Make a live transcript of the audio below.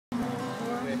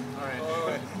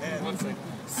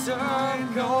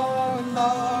Serve your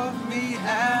love me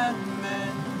and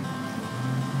men.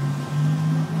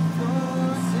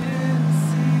 Put in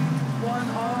sea, one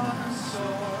on a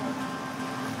sword.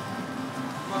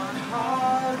 My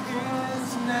heart is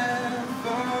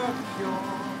never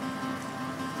pure.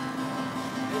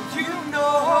 And you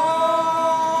know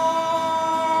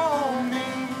me.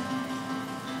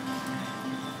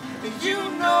 You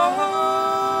know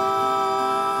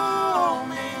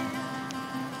me.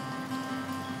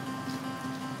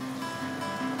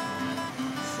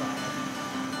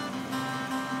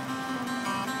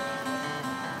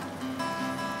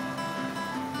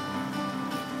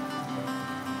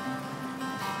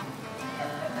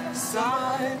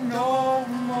 Sigh no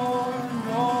more,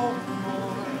 no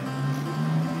more.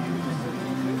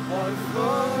 One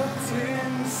foot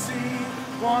in sea,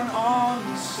 one on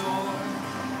the shore.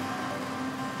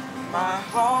 My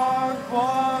heart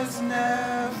was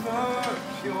never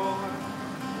pure.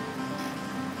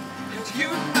 And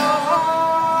you know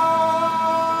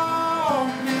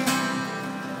me.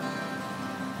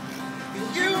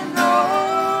 You know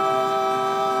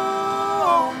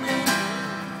me.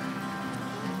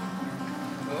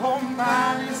 Oh,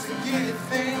 mine is a good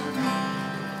thing.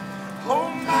 Oh,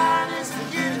 mine is a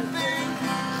good thing.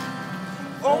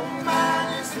 Oh,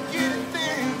 mine is a good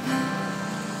thing.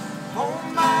 Oh,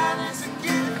 mine is a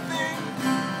good thing.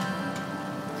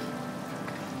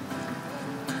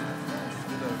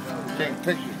 Take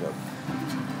pictures of it.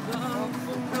 Love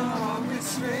for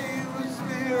promise, we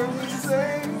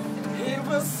say it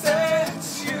will set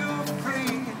you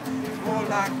free. More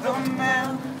like the man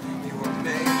you were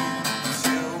made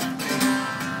to be.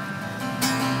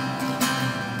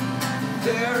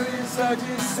 There is a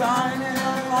design and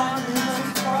a line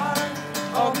of pride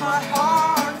of my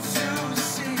heart to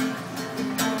see.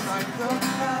 More like the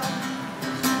man you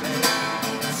were made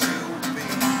to be.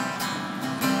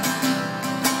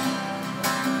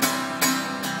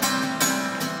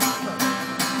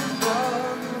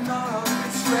 Love will not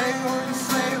betray or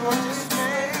enslave or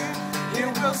dismay. It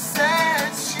will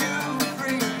set you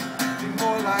free. Be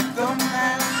more like the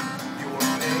man you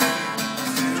were made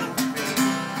to be.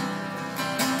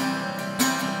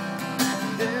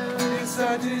 There is a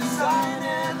design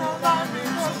and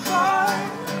alignment of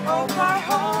pride of my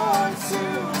heart to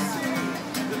see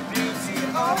the beauty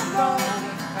of love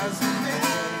as it meant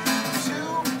to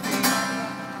be.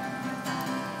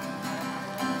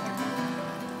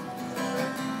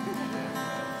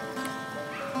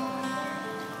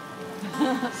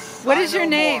 What is your no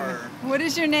name? more. What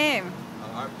is your name?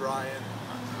 I'm Brian.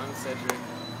 I'm Cedric.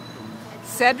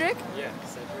 Cedric? Yeah,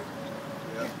 Cedric.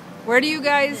 Yeah. Where do you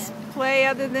guys play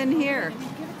other than here?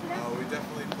 We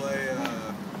definitely play.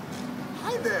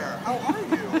 Hi there. How are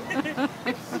you?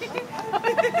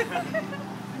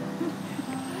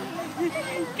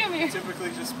 Come here.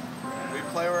 Typically, just we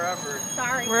play wherever.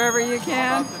 Sorry. Wherever you All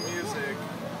can. about the music.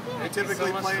 We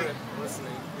typically play.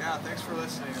 Listening. Yeah, thanks for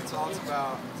listening. That's all it's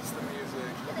about. Just the music.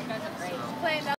 Play another.